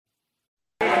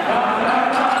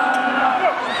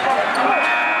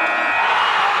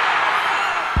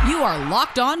are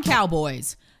Locked On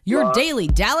Cowboys, your daily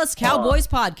Dallas Cowboys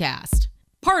podcast.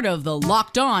 Part of the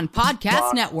Locked On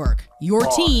Podcast Network, your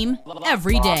team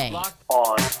every day. Locked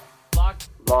On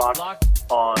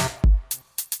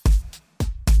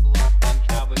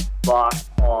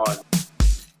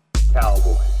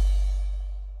Cowboys.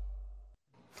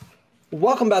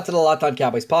 Welcome back to the Locked On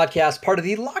Cowboys podcast, part of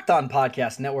the Locked On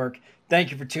Podcast Network.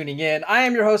 Thank you for tuning in. I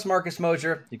am your host, Marcus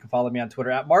Mosher. You can follow me on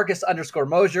Twitter at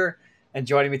Marcus_Mosher. And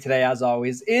joining me today, as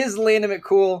always, is Landon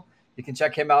McCool. You can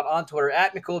check him out on Twitter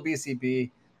at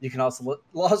McCoolBCB. You can also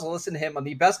listen to him on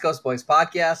the Best Coast Boys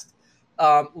podcast.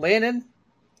 Landon,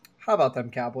 how about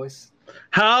them Cowboys?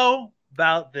 How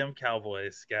about them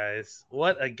Cowboys, guys?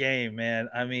 What a game, man.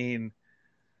 I mean,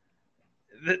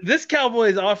 this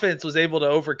Cowboys offense was able to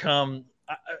overcome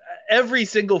every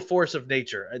single force of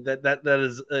nature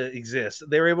that exists.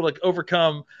 They were able to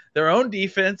overcome their own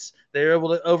defense. They were able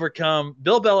to overcome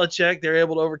Bill Belichick. They were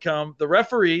able to overcome the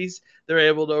referees. They were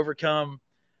able to overcome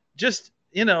just,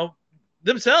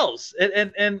 themselves.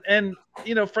 And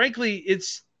frankly,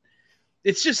 it's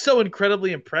just so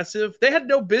incredibly impressive. They had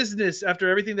no business after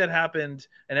everything that happened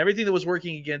and everything that was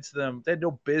working against them. They had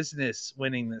no business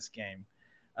winning this game.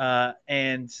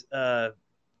 It's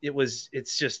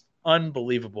just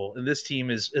unbelievable. And this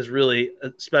team is really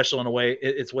special in a way.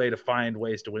 It's way to find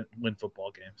ways to win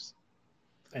football games.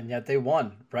 And yet they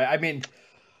won, right? I mean,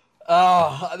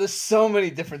 there's so many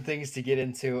different things to get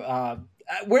into.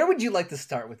 Where would you like to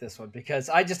start with this one? Because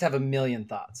I just have a million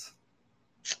thoughts.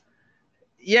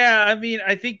 Yeah, I mean,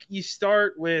 I think you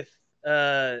start with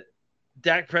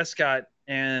Dak Prescott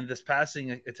and this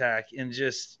passing attack and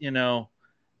just, their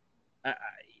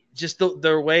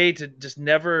way to just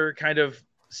never kind of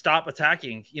stop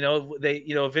attacking.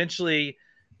 Eventually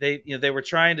they were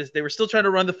still trying to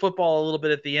run the football a little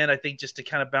bit at the end, I think, just to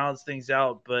kind of balance things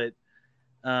out. But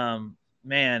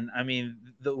man, I mean,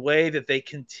 the way that they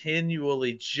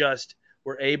continually just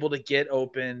were able to get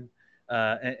open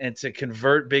and to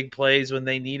convert big plays when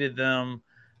they needed them.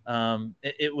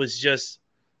 It was just,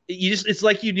 it's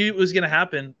like you knew it was going to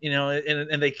happen, and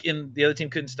the other team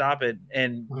couldn't stop it.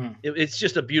 And it's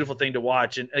just a beautiful thing to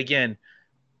watch. And again,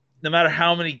 no matter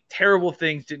how many terrible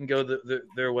things didn't go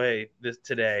their way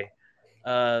today,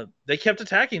 they kept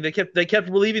attacking. They kept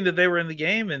believing that they were in the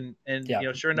game, and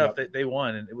sure enough, they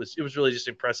won. And it was really just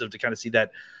impressive to kind of see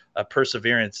that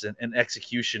perseverance and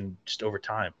execution just over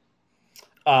time.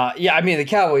 I mean, the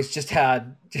Cowboys just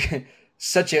had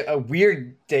such a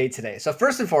weird day today. So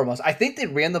first and foremost, I think they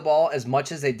ran the ball as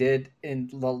much as they did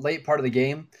in the late part of the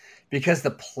game because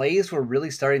the plays were really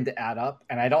starting to add up.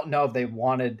 And I don't know if they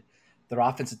wanted their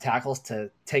offensive tackles to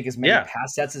take as many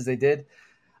pass sets as they did.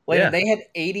 They had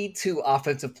 82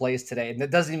 offensive plays today, and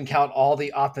that doesn't even count all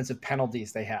the offensive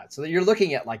penalties they had. So you're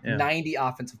looking at 90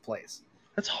 offensive plays.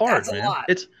 That's hard, man. A lot.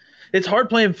 It's hard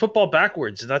playing football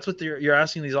backwards, and that's what you're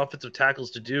asking these offensive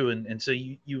tackles to do. And so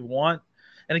you want,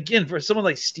 and again, for someone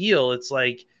like Steele, it's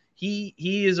like he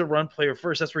is a run player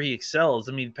first. That's where he excels.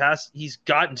 I mean, he's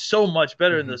gotten so much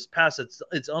better in this pass.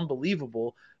 It's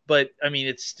unbelievable. But I mean,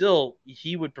 it's still,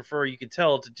 he would prefer, you could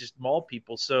tell, to just maul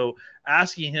people. So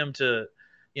asking him to,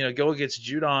 go against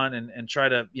Judon and try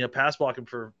to, pass block him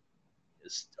for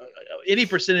any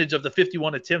percentage of the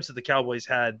 51 attempts that the Cowboys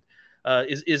had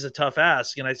is a tough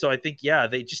ask. And I think,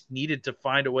 they just needed to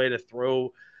find a way to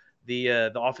throw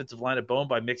the offensive line a bone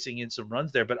by mixing in some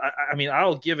runs there. But I mean,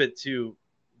 I'll give it to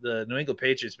the New England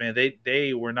Patriots, man.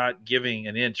 They were not giving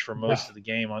an inch for most of the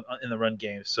game in the run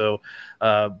game. So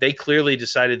they clearly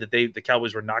decided that the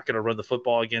Cowboys were not going to run the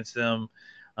football against them.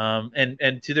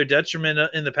 And to their detriment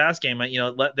in the pass game,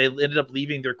 they ended up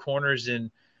leaving their corners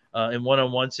in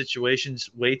one-on-one situations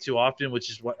way too often, which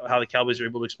is how the Cowboys were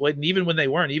able to exploit. And even when they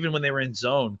were in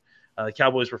zone, the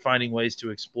Cowboys were finding ways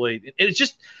to exploit. And it's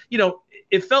just,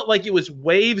 it felt like it was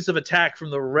waves of attack from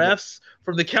the refs,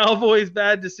 from the Cowboys'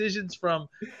 bad decisions, from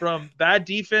bad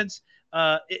defense.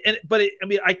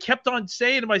 I kept on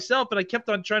saying to myself, and I kept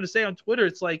on trying to say on Twitter,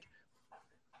 it's like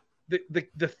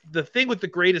the thing with the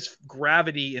greatest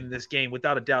gravity in this game,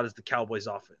 without a doubt, is the Cowboys'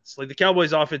 offense. Like, the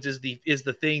Cowboys' offense is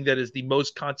the thing that is the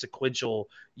most consequential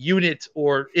unit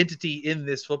or entity in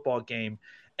this football game.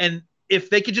 And if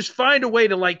they could just find a way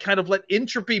to kind of let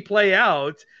entropy play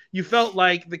out, you felt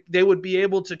like they would be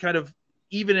able to kind of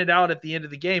even it out at the end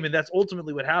of the game. And that's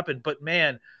ultimately what happened. But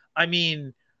man, I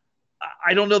mean,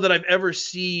 I don't know that I've ever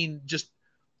seen just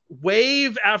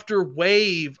wave after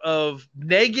wave of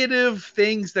negative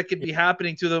things that could be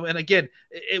happening to them. And again,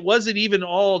 it wasn't even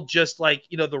all just the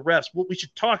refs. Well, we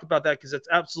should talk about that because it's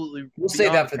absolutely, we'll say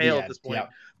that for the end at this point. Yeah.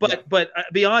 But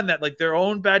beyond that, their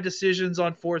own bad decisions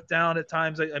on fourth down at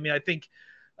times. I mean, I think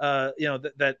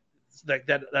that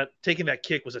that taking that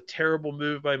kick was a terrible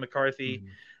move by McCarthy.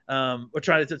 Or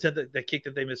trying to attempt that kick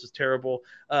that they missed was terrible.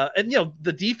 And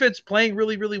the defense playing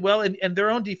really, really well, and their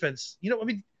own defense.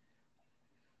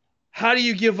 How do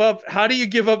you give up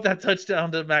that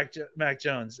touchdown to Mac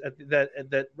Jones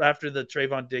that after the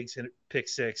Trayvon Diggs pick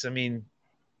six? I mean,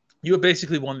 you had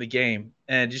basically won the game,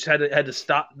 and just had to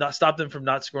stop them from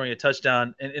not scoring a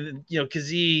touchdown. And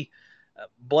Kazee,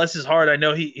 bless his heart, I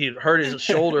know he hurt his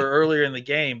shoulder earlier in the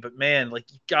game, but man,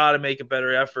 like, you got to make a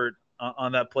better effort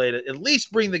on that play to at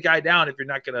least bring the guy down if you're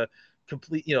not going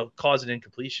to cause an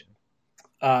incompletion.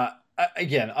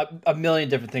 Again, a million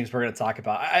different things we're going to talk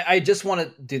about. I just want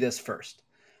to do this first.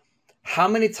 How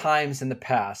many times in the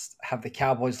past have the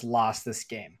Cowboys lost this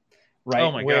game? Right?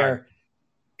 Oh my God. Where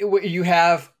you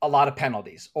have a lot of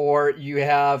penalties, or you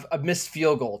have a missed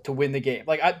field goal to win the game.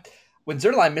 Like when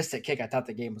Zuerlein missed that kick, I thought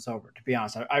the game was over, to be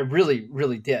honest. I really,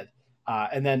 really did.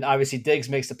 And then obviously Diggs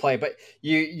makes the play, but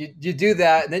you do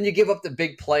that, and then you give up the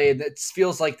big play, and it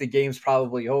feels like the game's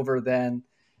probably over then.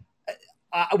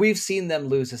 We've seen them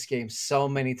lose this game so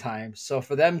many times. So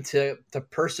for them to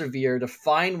persevere, to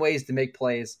find ways to make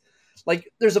plays, like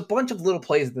there's a bunch of little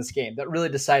plays in this game that really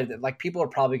decided that, like, people are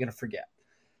probably going to forget.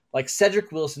 Like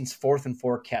Cedric Wilson's 4th and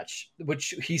 4 catch,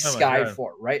 which he skied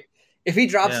for, right? If he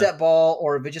drops that ball,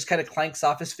 or if it just kind of clanks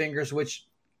off his fingers, which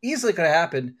easily could have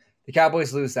happened, the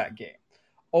Cowboys lose that game.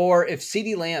 Or if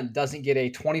CeeDee Lamb doesn't get a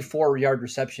 24-yard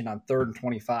reception on 3rd and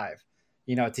 25,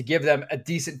 to give them a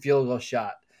decent field goal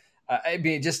shot.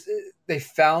 They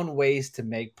found ways to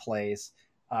make plays,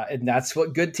 and that's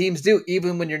what good teams do,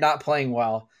 even when you're not playing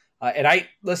well. And I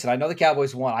know the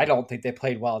Cowboys won. I don't think they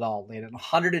played well at all. They had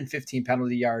 115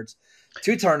 penalty yards,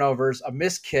 2 turnovers, a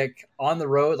missed kick on the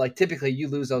road. Like, typically you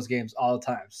lose those games all the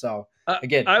time. So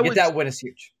again, that win is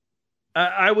huge.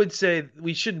 I would say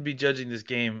we shouldn't be judging this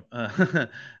game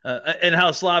and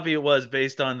how sloppy it was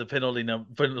based on the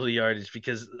penalty yardage,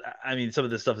 because I mean, some of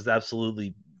this stuff is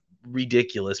absolutely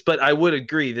ridiculous. But I would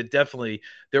agree that definitely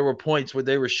there were points where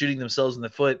they were shooting themselves in the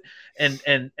foot, and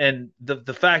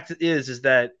the fact is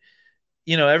that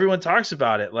everyone talks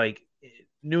about it. Like,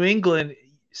 New England,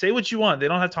 say what you want, they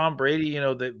don't have Tom Brady,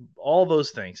 all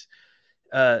those things.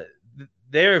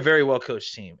 They're a very well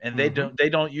coached team, and they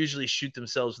don't usually shoot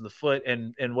themselves in the foot.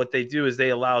 And what they do is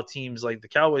they allow teams like the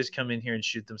Cowboys come in here and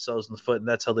shoot themselves in the foot, and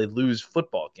that's how they lose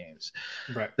football games.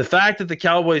 Right. The fact that the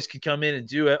Cowboys could come in and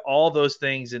do all those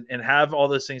things and have all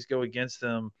those things go against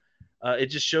them, it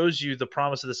just shows you the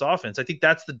promise of this offense. I think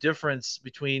that's the difference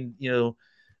between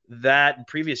that and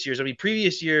previous years. I mean,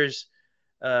 previous years,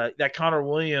 that Connor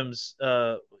Williams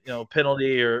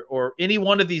penalty or any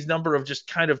one of these number of just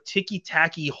kind of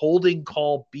ticky-tacky holding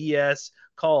call BS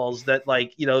calls that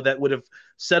that would have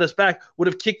set us back, would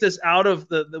have kicked us out of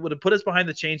that would have put us behind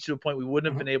the chains to a point we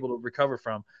wouldn't have been able to recover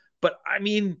from. But I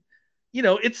mean,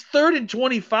 it's 3rd and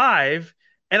 25,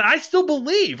 and I still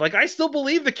believe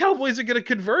the Cowboys are going to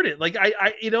convert it. Like,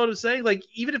 I you know what I'm saying? Like,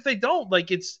 even if they don't,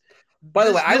 like, it's. By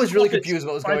the way, I was really confused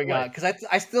what was going on, because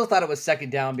I still thought it was 2nd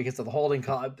down because of the holding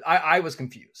call. I was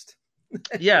confused.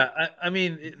 Yeah, I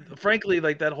mean, frankly,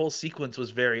 like, that whole sequence was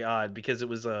very odd, because it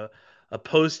was a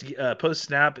post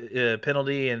snap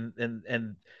penalty,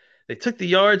 and they took the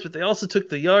yards, but they also took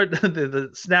the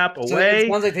snap away. So it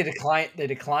sounds like they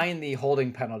declined the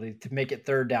holding penalty to make it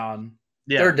 3rd down.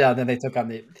 Yeah. 3rd down, then they took on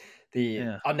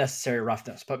the unnecessary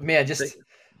roughness. But man, just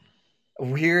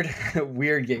weird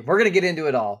game. We're gonna get into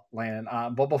it all, Landon.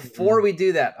 But before we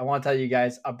do that, I want to tell you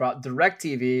guys about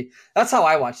DirecTV. That's how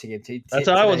I watch the game. That's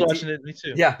how I was watching it. Me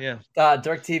too. Yeah.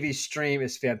 DirecTV Stream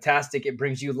is fantastic. It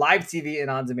brings you live TV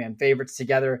and on-demand favorites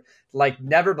together like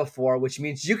never before, which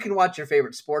means you can watch your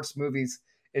favorite sports, movies,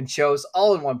 and shows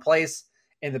all in one place.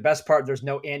 And the best part, there's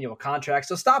no annual contract.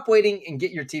 So stop waiting and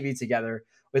get your TV together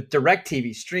with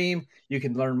DirecTV Stream. You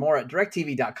can learn more at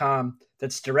directtv.com.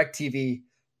 That's directtv.com.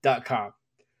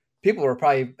 People were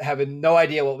probably having no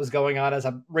idea what was going on as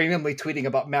I'm randomly tweeting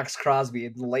about Max Crosby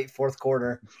in the late 4th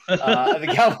quarter of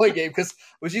the Cowboy game, because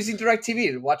I was using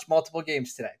DirecTV to watch multiple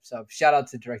games today. So shout out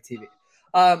to DirecTV.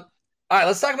 All right,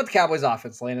 let's talk about the Cowboys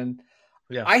offense, Landon.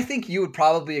 Yeah. I think you would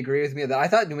probably agree with me that I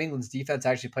thought New England's defense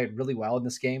actually played really well in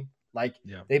this game.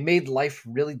 They made life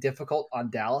really difficult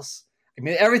on Dallas. I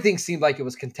mean, everything seemed like it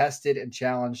was contested and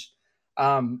challenged.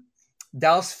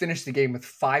 Dallas finished the game with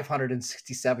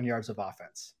 567 yards of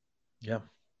offense. Yeah.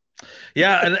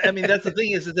 And I mean, that's the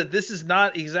thing is that this is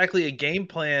not exactly a game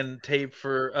plan tape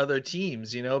for other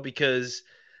teams, because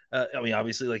I mean,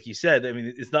 obviously, like you said, I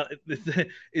mean,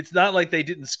 it's not like they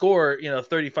didn't score,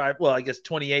 35, well, I guess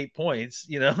 28 points,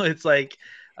 it's like,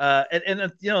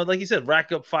 and like you said,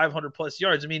 rack up 500 plus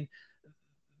yards. I mean,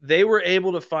 they were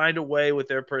able to find a way with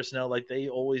their personnel, like they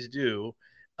always do,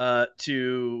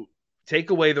 to take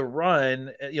away the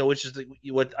run, which is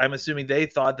what I'm assuming they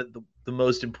thought that the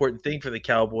most important thing for the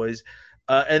Cowboys,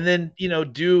 and then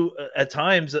do at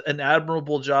times an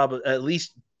admirable job of at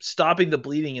least stopping the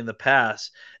bleeding in the pass,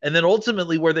 and then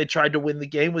ultimately where they tried to win the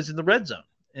game was in the red zone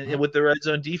and with the red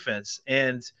zone defense.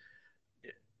 And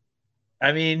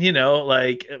I mean,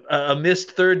 like a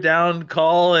missed third down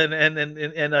call and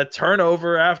a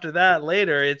turnover after that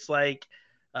later, it's like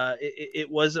it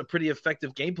was a pretty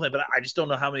effective game plan, but I just don't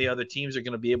know how many other teams are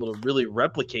going to be able to really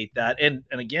replicate that. And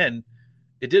again,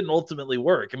 it didn't ultimately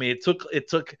work. I mean, it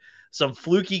took some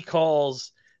fluky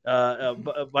calls by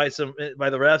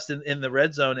the refs in the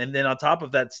red zone, and then on top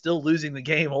of that, still losing the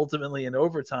game ultimately in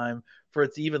overtime for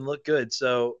it to even look good.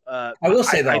 So I will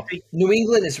say though, I think New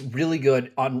England is really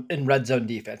good in red zone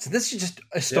defense. This is just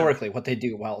historically what they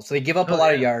do well. So they give up a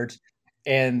lot of yards,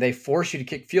 and they force you to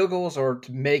kick field goals or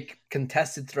to make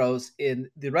contested throws in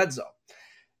the red zone.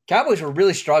 Cowboys were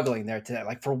really struggling there today.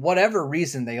 Like for whatever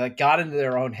reason, they got into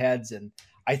their own heads, and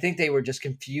I think they were just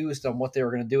confused on what they were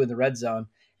going to do in the red zone.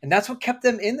 And that's what kept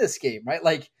them in this game, right?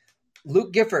 Like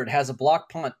Luke Gifford has a block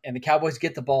punt, and the Cowboys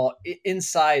get the ball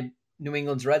inside New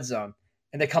England's red zone,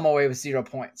 and they come away with 0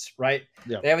 points, right?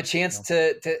 Yeah. They have a chance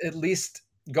to at least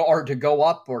go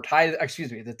up or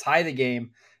to tie the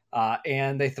game,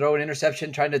 and they throw an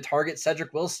interception trying to target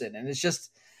Cedric Wilson. And it's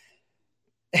just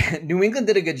New England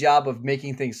did a good job of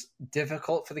making things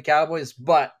difficult for the Cowboys,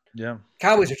 but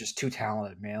Cowboys are just too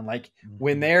talented, man. Like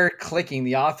when they're clicking,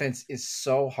 the offense is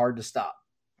so hard to stop.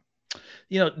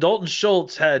 Dalton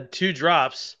Schultz had 2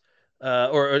 drops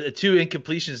or 2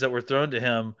 incompletions that were thrown to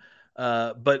him,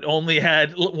 but only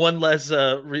had 1 less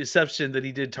reception than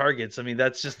he did targets. I mean,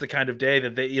 that's just the kind of day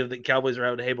that the Cowboys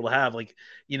are able to have. Like,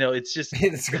 it's just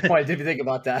it's a good point. Did you think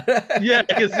about that? Yeah,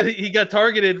 because he got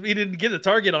targeted. He didn't get a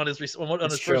target on his first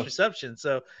reception.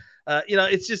 So,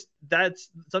 it's just that's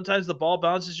sometimes the ball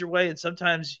bounces your way, and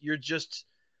sometimes you're just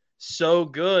so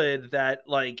good that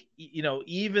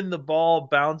even the ball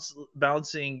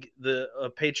bouncing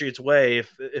the Patriots way,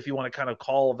 if you want to kind of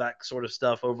call that sort of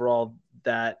stuff overall,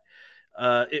 that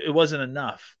it wasn't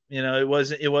enough. It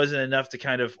wasn't enough to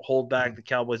kind of hold back the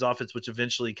Cowboys offense, which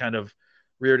eventually kind of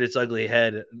reared its ugly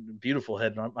head, beautiful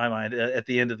head in my mind, at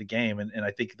the end of the game. And I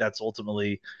think that's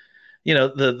ultimately,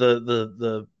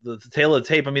 the tail of the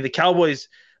tape. I mean, the Cowboys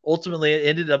ultimately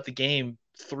ended up the game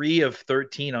 3 of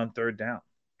 13 on third down.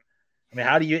 I mean,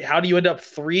 how do you end up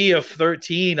 3 of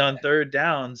 13 on third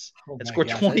downs and score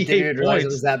 28 points? It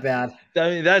was that bad. I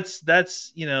mean, that's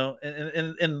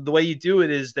and the way you do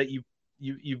it is that you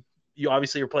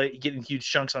obviously are getting huge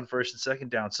chunks on first and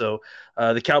second down. So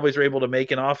the Cowboys were able to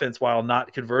make an offense while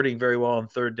not converting very well on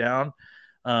third down.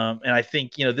 And I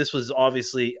think this was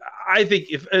obviously. I think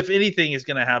if anything is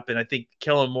going to happen, I think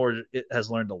Kellen Moore has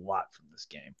learned a lot from this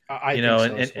game.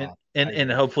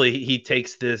 And hopefully he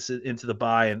takes this into the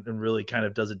bye and really kind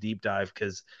of does a deep dive,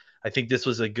 because I think this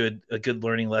was a good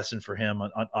learning lesson for him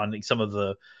on some of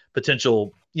the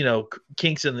potential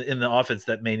kinks in the offense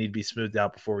that may need to be smoothed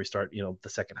out before we start the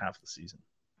second half of the season.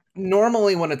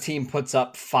 Normally, when a team puts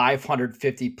up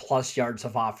 550 plus yards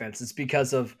of offense, it's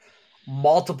because of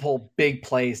multiple big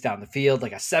plays down the field,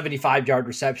 like a 75-yard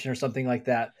reception or something like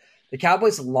that. The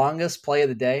Cowboys' longest play of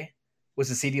the day was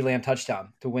a CeeDee Lamb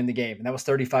touchdown to win the game, and that was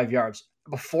 35 yards.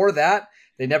 Before that,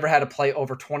 they never had a play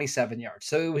over 27 yards.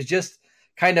 So it was just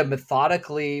kind of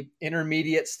methodically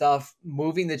intermediate stuff,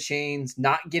 moving the chains,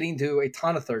 not getting to a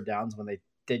ton of third downs when they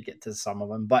did get to some of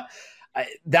them. But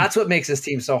that's what makes this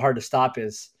team so hard to stop,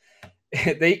 is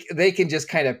they can just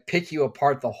kind of pick you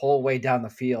apart the whole way down the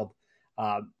field.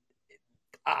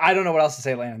 I don't know what else to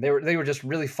say, Landon. They were just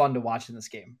really fun to watch in this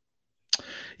game.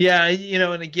 Yeah,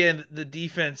 and again, the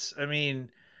defense, I mean,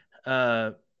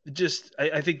 I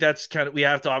think that's kind of, we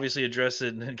have to obviously address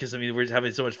it, because we're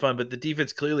having so much fun, but the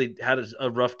defense clearly had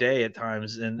a rough day at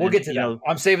times, and we'll get to that.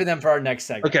 I'm saving them for our next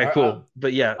segment. Okay, cool.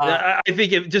 But yeah, I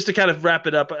think just to kind of wrap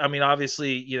it up, I mean,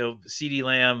 obviously, CeeDee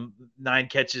Lamb, 9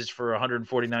 catches for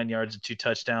 149 yards and 2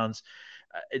 touchdowns.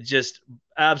 It just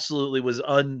absolutely was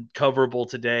uncoverable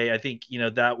today. I think,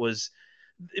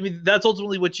 that's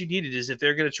ultimately what you needed, is if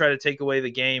they're going to try to take away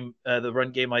the game, the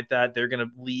run game like that, they're going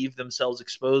to leave themselves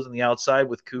exposed on the outside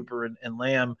with Cooper and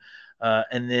Lamb.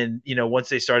 And then, once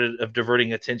they started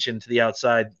diverting attention to the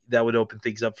outside, that would open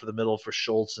things up for the middle for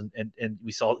Schultz. And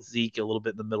we saw Zeke a little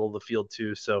bit in the middle of the field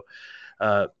too. So,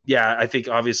 I think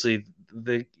obviously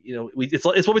it's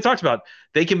what we talked about.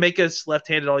 They can make us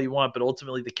left-handed all you want, but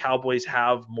ultimately the Cowboys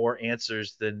have more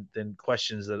answers than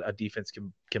questions that a defense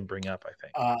can bring up, I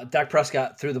think. Dak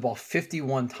Prescott threw the ball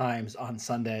 51 times on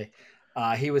Sunday.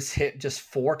 He was hit just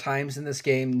 4 times in this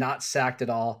game, not sacked at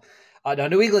all. Now,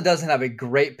 New England doesn't have a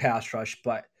great pass rush,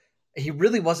 but he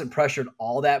really wasn't pressured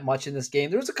all that much in this game.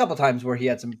 There was a couple times where he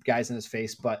had some guys in his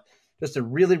face, but just a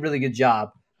really, really good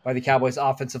job by the Cowboys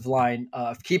offensive line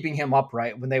of keeping him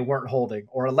upright when they weren't holding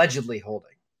or allegedly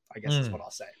holding, I guess is what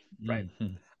I'll say. Right.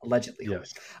 Mm-hmm. Allegedly.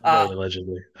 Yes. Holding.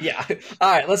 Allegedly. Yeah.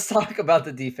 All right. Let's talk about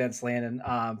the defense, Landon.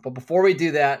 But before we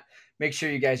do that, make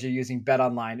sure you guys are using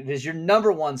BetOnline. It is your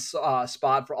number one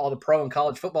spot for all the pro and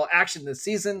college football action this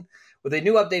season. With a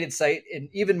new updated site and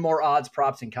even more odds,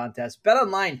 props, and contests,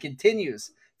 BetOnline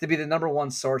continues to be the number one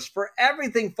source for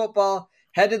everything football.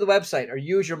 Head to the website or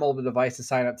use your mobile device to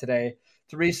sign up today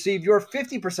to receive your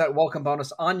 50% welcome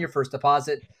bonus on your first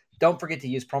deposit. Don't forget to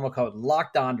use promo code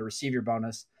LOCKEDON to receive your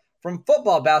bonus. From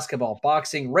football, basketball,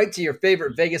 boxing, right to your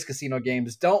favorite Vegas casino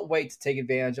games, don't wait to take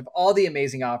advantage of all the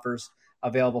amazing offers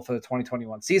available for the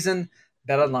 2021 season.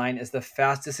 BetOnline is the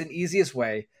fastest and easiest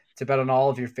way to bet on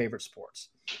all of your favorite sports.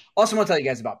 Also want to tell you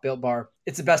guys about Built Bar.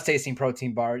 It's the best tasting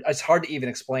protein bar. It's hard to even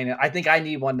explain it. I think I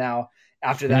need one now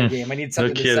after that game. I need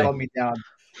something to settle me down.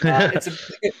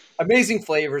 It's amazing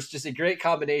flavors, just a great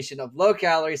combination of low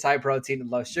calories, high protein, and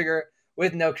low sugar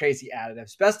with no crazy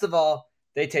additives. Best of all,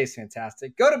 they taste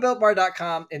fantastic. Go to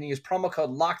BuiltBar.com and use promo code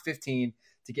LOCK15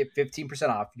 to get 15%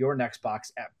 off your next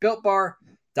box at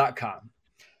BuiltBar.com.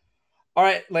 All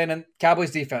right, Landon,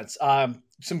 Cowboys defense.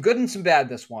 Some good and some bad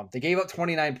this one. They gave up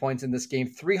 29 points in this game,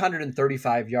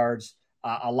 335 yards,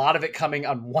 a lot of it coming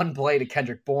on one play to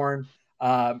Kendrick Bourne.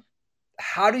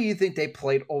 How do you think they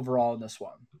played overall in this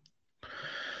one?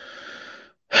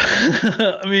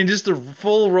 I mean, just a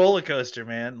full roller coaster,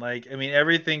 man. Like, I mean,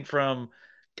 everything from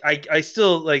I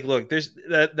still like look, there's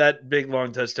that big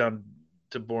long touchdown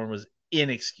to Bourne was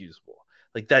inexcusable.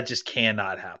 Like that just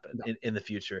cannot happen in the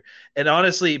future. And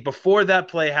honestly, before that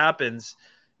play happens,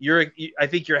 I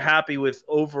think you're happy with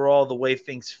overall the way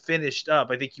things finished up.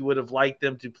 I think you would have liked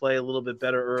them to play a little bit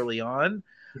better early on.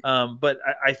 But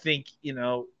I think,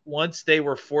 once they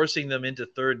were forcing them into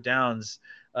third downs,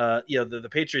 the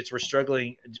Patriots were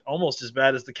struggling almost as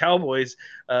bad as the Cowboys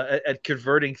at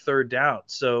converting third down.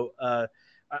 So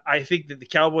I think that the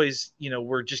Cowboys,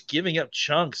 were just giving up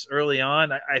chunks early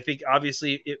on. I think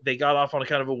obviously they got off on a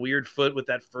kind of a weird foot with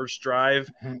that first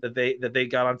drive that they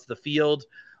got onto the field.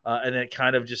 And it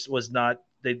kind of just was not,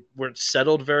 they weren't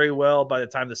settled very well by the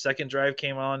time the second drive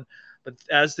came on. But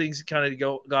as things kind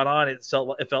of got on, it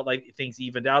felt like things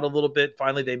evened out a little bit.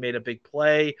 Finally, they made a big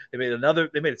play. They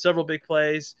made several big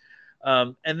plays.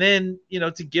 And then,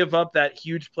 to give up that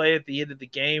huge play at the end of the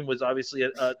game was obviously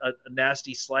a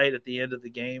nasty slight at the end of the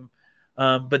game.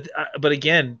 But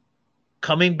again,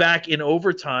 coming back in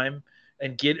overtime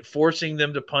and forcing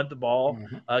them to punt the ball,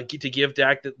 to give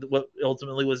Dak what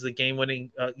ultimately was the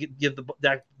game-winning, give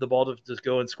Dak the ball to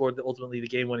go and score ultimately the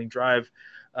game-winning drive.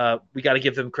 We got to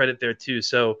give them credit there too.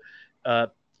 So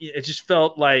it just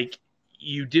felt like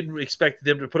you didn't expect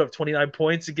them to put up 29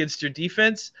 points against your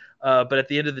defense, but at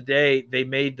the end of the day, they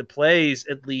made the plays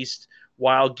at least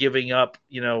while giving up,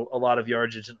 a lot of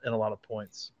yardage and a lot of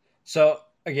points. So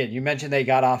again, you mentioned they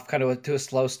got off kind of to a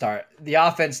slow start. The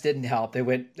offense didn't help. They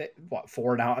went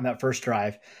 4 and out on that first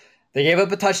drive. They gave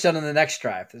up a touchdown on the next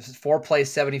drive. This is 4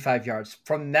 plays, 75 yards.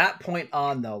 From that point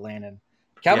on, though, Landon,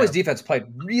 Cowboys defense played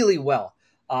really well.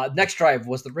 Next drive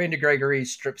was the Randy Gregory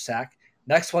strip sack.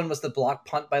 Next one was the block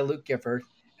punt by Luke Gifford,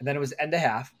 and then it was end of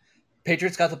half.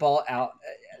 Patriots got the ball out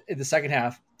in the second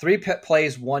half. 3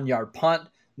 plays, 1 yard punt.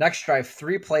 Next drive,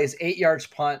 3 plays, 8 yards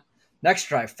punt. Next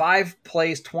drive, 5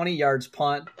 plays, 20 yards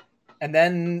punt. And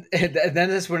then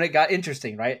this is when it got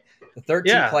interesting, right? The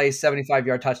 13 plays,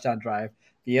 75-yard touchdown drive.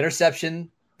 The interception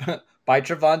by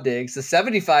Trevon Diggs, the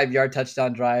 75-yard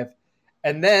touchdown drive,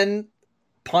 and then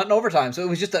punt and overtime. So it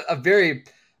was just a very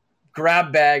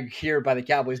grab bag here by the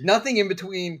Cowboys. Nothing in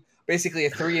between, basically a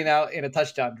 3 and out and a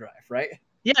touchdown drive, right?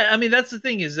 Yeah, I mean, that's the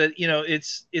thing is that,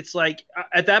 it's like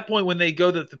at that point when they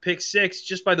go the pick 6,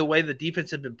 just by the way the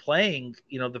defense had been playing,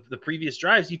 the previous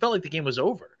drives, you felt like the game was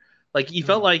over. Like you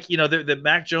felt like, that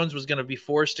Mac Jones was going to be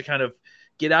forced to kind of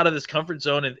get out of this comfort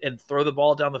zone and throw the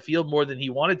ball down the field more than he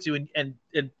wanted to.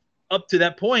 And up to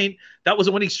that point, that was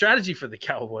a winning strategy for the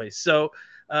Cowboys. So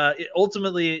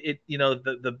ultimately,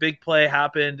 the big play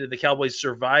happened and the Cowboys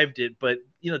survived it, but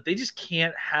they just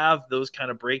can't have those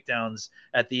kind of breakdowns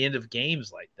at the end of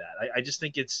games like that. I just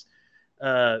think it's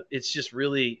just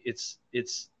really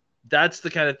that's the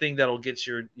kind of thing that'll get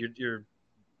your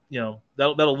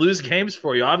that'll lose games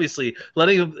for you. Obviously,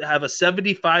 letting them have a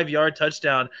 75-yard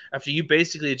touchdown after you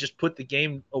basically just put the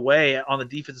game away on the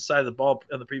defensive side of the ball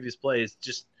on the previous play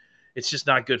it's just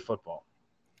not good football.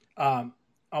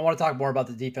 I want to talk more about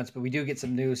the defense, but we do get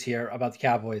some news here about the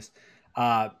Cowboys.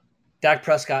 Dak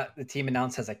Prescott, the team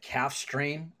announced, has a calf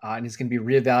strain, and he's going to be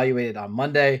reevaluated on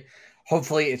Monday.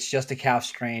 Hopefully, it's just a calf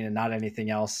strain and not anything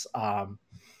else.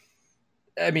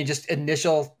 Just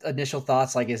initial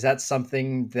thoughts. Like, is that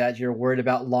something that you're worried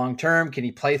about long term? Can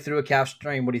he play through a calf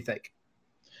strain? What do you think?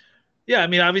 Yeah, I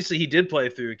mean, obviously he did play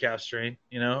through a calf strain.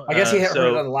 I guess he hurt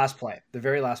it on the last play, the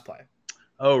very last play.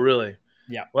 Oh, really?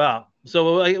 Yeah. Wow.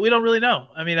 So we don't really know.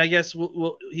 I mean, I guess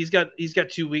he's got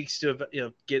 2 weeks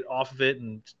to get off of it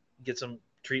and get some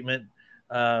treatment.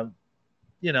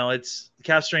 It's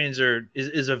calf strains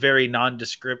is a very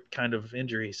nondescript kind of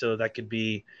injury, so that could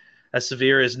be as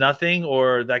severe as nothing,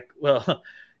 or that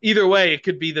either way, it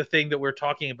could be the thing that we're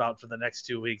talking about for the next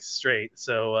 2 weeks straight.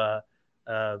 So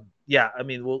I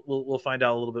mean, we'll find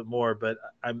out a little bit more, but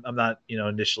I'm not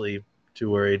initially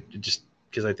too worried, just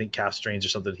because I think calf strains are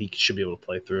something he should be able to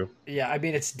play through. Yeah, I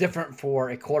mean, it's different for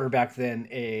a quarterback than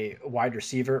a wide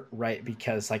receiver, right?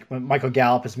 Because like Michael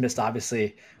Gallup has missed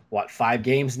obviously 5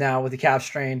 games now with the calf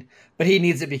strain, but he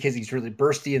needs it because he's really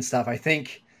bursty and stuff. I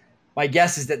think my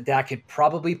guess is that Dak could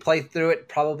probably play through it.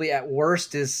 Probably at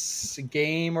worst is a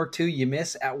game or two you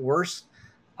miss at worst.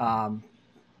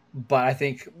 But I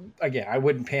think, again, I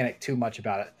wouldn't panic too much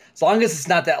about it. As long as it's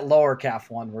not that lower calf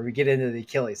one where we get into the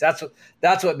Achilles. That's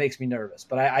what makes me nervous.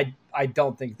 But I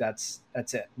don't think that's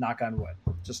it. Knock on wood.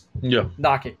 Just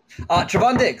knocking.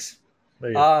 Trevon Diggs.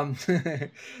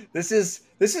 This is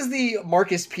the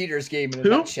Marcus Peters game in a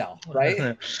nutshell,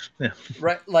 right? Yeah.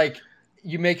 Right. Like,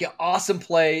 you make an awesome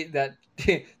play that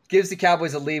gives the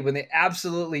Cowboys a lead when they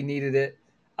absolutely needed it.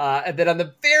 And then on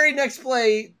the very next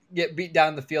play, get beat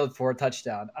down the field for a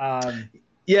touchdown.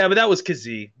 Yeah, but that was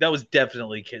Kazee. That was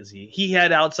definitely Kazee. He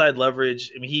had outside leverage.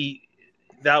 I mean,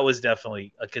 that was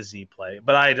definitely a Kazee play.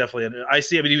 But I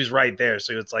see. I mean, he was right there,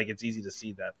 so it's like it's easy to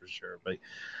see that for sure. But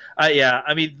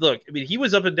I mean, look, I mean, he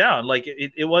was up and down. Like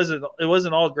it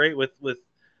wasn't all great with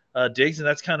Diggs, and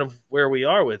that's kind of where we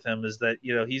are with him. Is that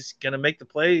he's going to make the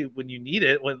play when you need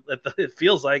it. It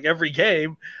feels like every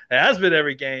game. It has been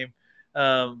every game.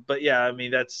 But yeah, I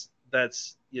mean that's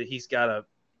he's got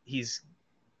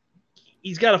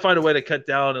to find a way to cut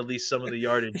down at least some of the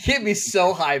yardage. It can't be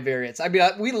so high variance. I mean,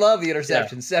 we love the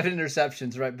interceptions, 7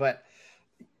 interceptions, right? But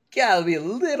gotta be a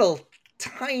little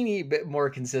tiny bit more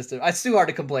consistent. It's too hard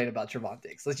to complain about Trevon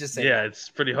Diggs. Let's just say, it's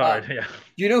pretty hard. Do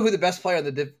you know who the best player on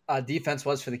the defense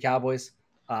was for the Cowboys?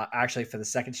 Actually, for the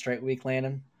second straight week,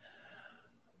 Landon.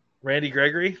 Randy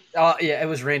Gregory. Yeah, it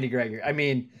was Randy Gregory. I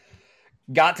mean,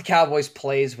 got the Cowboys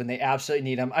plays when they absolutely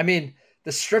need them. I mean,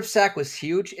 the strip sack was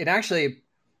huge, and actually,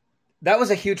 that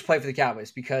was a huge play for the Cowboys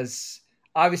because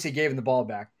obviously gave him the ball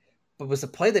back, but was the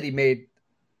play that he made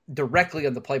directly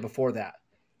on the play before that.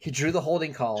 He drew the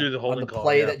holding call on the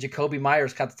play that Jacoby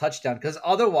Myers caught the touchdown, because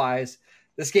otherwise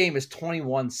this game is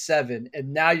 21-7,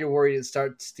 and now you're worried it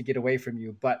starts to get away from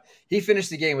you. But he finished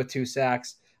the game with 2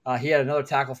 sacks. He had another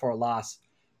tackle for a loss.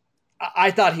 I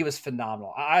thought he was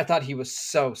phenomenal. I thought he was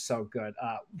so good.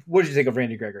 What did you think of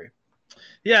Randy Gregory?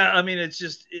 Yeah, I mean,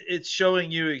 it's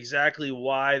showing you exactly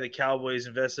why the Cowboys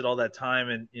invested all that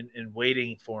time in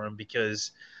waiting for him,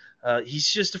 because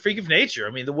he's just a freak of nature.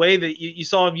 I mean, the way that you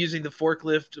saw him using the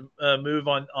forklift move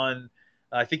on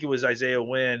I think it was Isaiah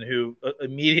Wynn, who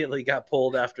immediately got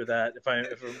pulled after that, if I'm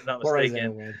not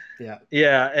mistaken.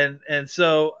 Yeah, and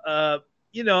so I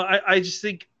just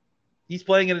think he's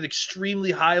playing at an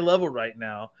extremely high level right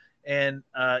now. And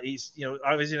he's,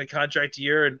 obviously in a contract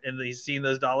year, and he's seeing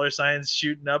those dollar signs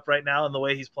shooting up right now in the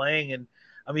way he's playing. And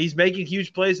I mean, he's making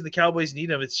huge plays, and the Cowboys need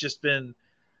him. It's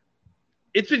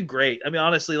been great. I mean,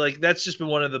 honestly, like, that's just been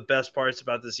one of the best parts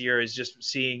about this year, is just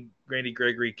seeing Randy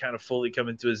Gregory kind of fully come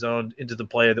into his own, into the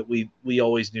player that we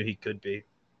always knew he could be.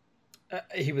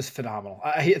 He was phenomenal.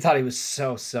 I thought he was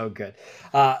so good.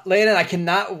 Landon, I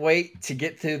cannot wait to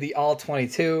get to the all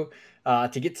 22.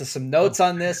 To get to some notes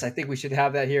on this. I think we should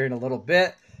have that here in a little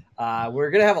bit.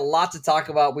 We're going to have a lot to talk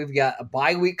about. We've got a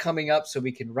bye week coming up, so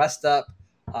we can rest up.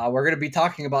 We're going to be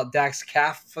talking about Dak's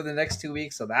calf for the next 2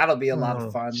 weeks, so that'll be a lot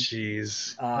of fun.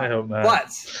 Jeez, I hope not.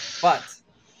 But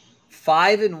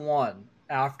 5-1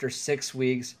 after 6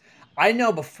 weeks. I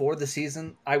know before the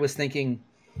season, I was thinking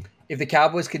if the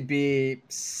Cowboys could be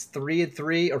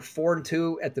 3-3 or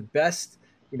 4-2 at the best,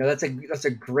 that's a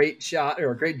great shot,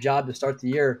 or a great job to start the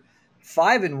year.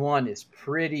 5-1 is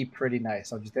pretty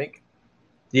nice, don't you think?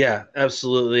 Yeah,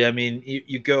 absolutely. I mean,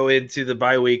 you go into the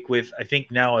bye week with, I think,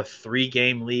 now a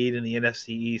 3-game lead in the NFC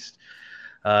East.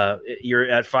 You're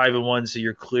at 5-1, so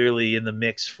you're clearly in the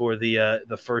mix for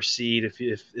the first seed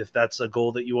if that's a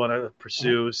goal that you want to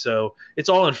pursue. So it's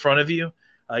all in front of you.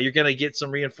 You're going to get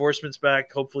some reinforcements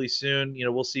back hopefully soon.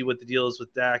 We'll see what the deal is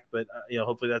with Dak, but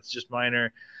hopefully that's just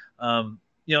minor.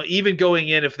 Even going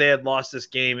in, if they had lost this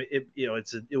game,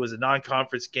 it was a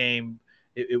non-conference game.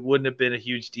 It wouldn't have been a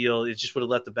huge deal. It just would have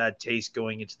left a bad taste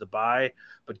going into the bye.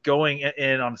 But going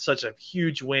in on such a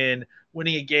huge win,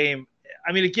 winning a game.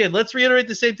 I mean, again, let's reiterate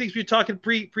the same things we were talking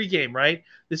pre-game, right?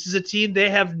 This is a team they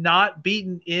have not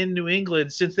beaten in New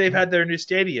England since they've had their new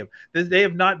stadium. They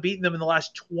have not beaten them in the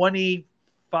last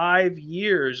 25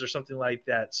 years or something like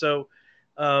that. So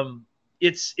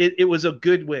it was a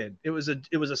good win. It was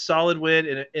a solid win,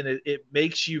 and it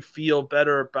makes you feel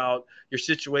better about your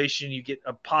situation. You get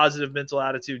a positive mental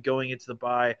attitude going into the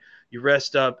bye. You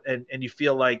rest up, and you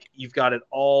feel like you've got it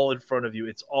all in front of you.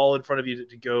 It's all in front of you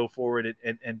to go forward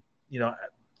and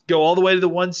go all the way to the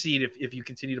 1 seed if you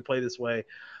continue to play this way.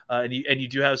 And you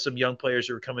do have some young players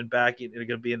who are coming back and are going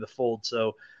to be in the fold.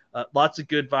 So lots of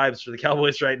good vibes for the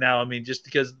Cowboys right now. I mean, just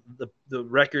because the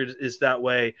record is that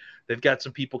way, they've got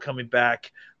some people coming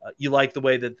back. You like the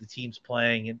way that the team's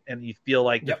playing, and you feel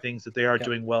like the things that they are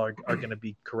doing well are going to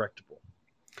be correctable.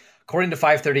 According to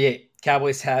 538,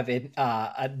 Cowboys have a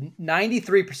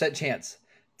 93% chance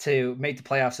to make the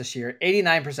playoffs this year,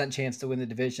 89% chance to win the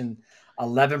division,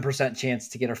 11% chance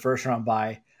to get a first-round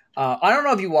bye. I don't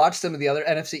know if you watched some of the other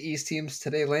NFC East teams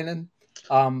today, Landon.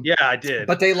 Yeah, I did.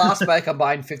 But they lost by a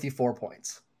combined 54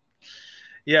 points.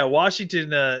 Yeah,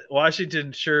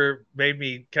 Washington sure made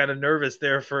me kind of nervous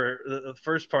there for the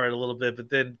first part a little bit, but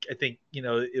then I think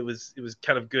it was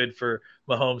kind of good for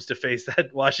Mahomes to face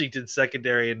that Washington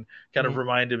secondary and kind of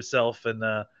remind himself. And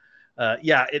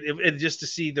and just to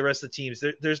see the rest of the teams,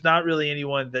 there's not really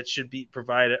anyone that should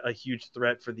provide a huge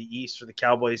threat for the East for the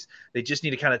Cowboys. They just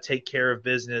need to kind of take care of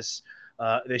business.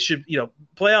 They should,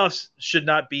 playoffs should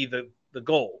not be the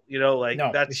goal.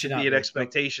 That should be an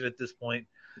expectation at this point.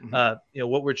 Mm-hmm.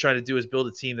 What we're trying to do is build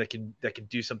a team that can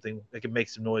do something, that can make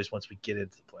some noise once we get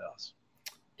into the playoffs.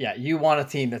 Yeah, you want a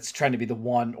team that's trying to be the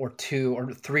 1 or 2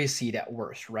 or 3 seed at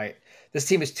worst, right? This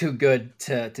team is too good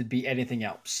to be anything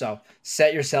else. So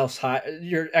set yourselves high,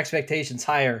 your expectations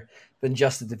higher than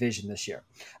just the division this year.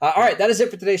 All right, that is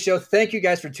it for today's show. Thank you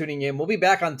guys for tuning in. We'll be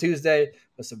back on Tuesday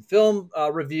with some film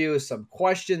reviews, some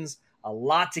questions, a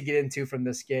lot to get into from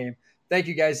this game. Thank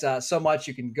you guys so much.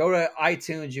 You can go to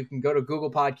iTunes. You can go to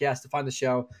Google Podcasts to find the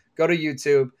show. Go to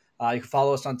YouTube. You can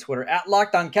follow us on Twitter at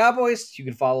Locked On Cowboys. You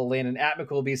can follow Landon at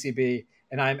McCoolBCB.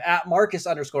 And I'm at Marcus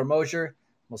 _Mosher.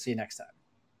 We'll see you next time.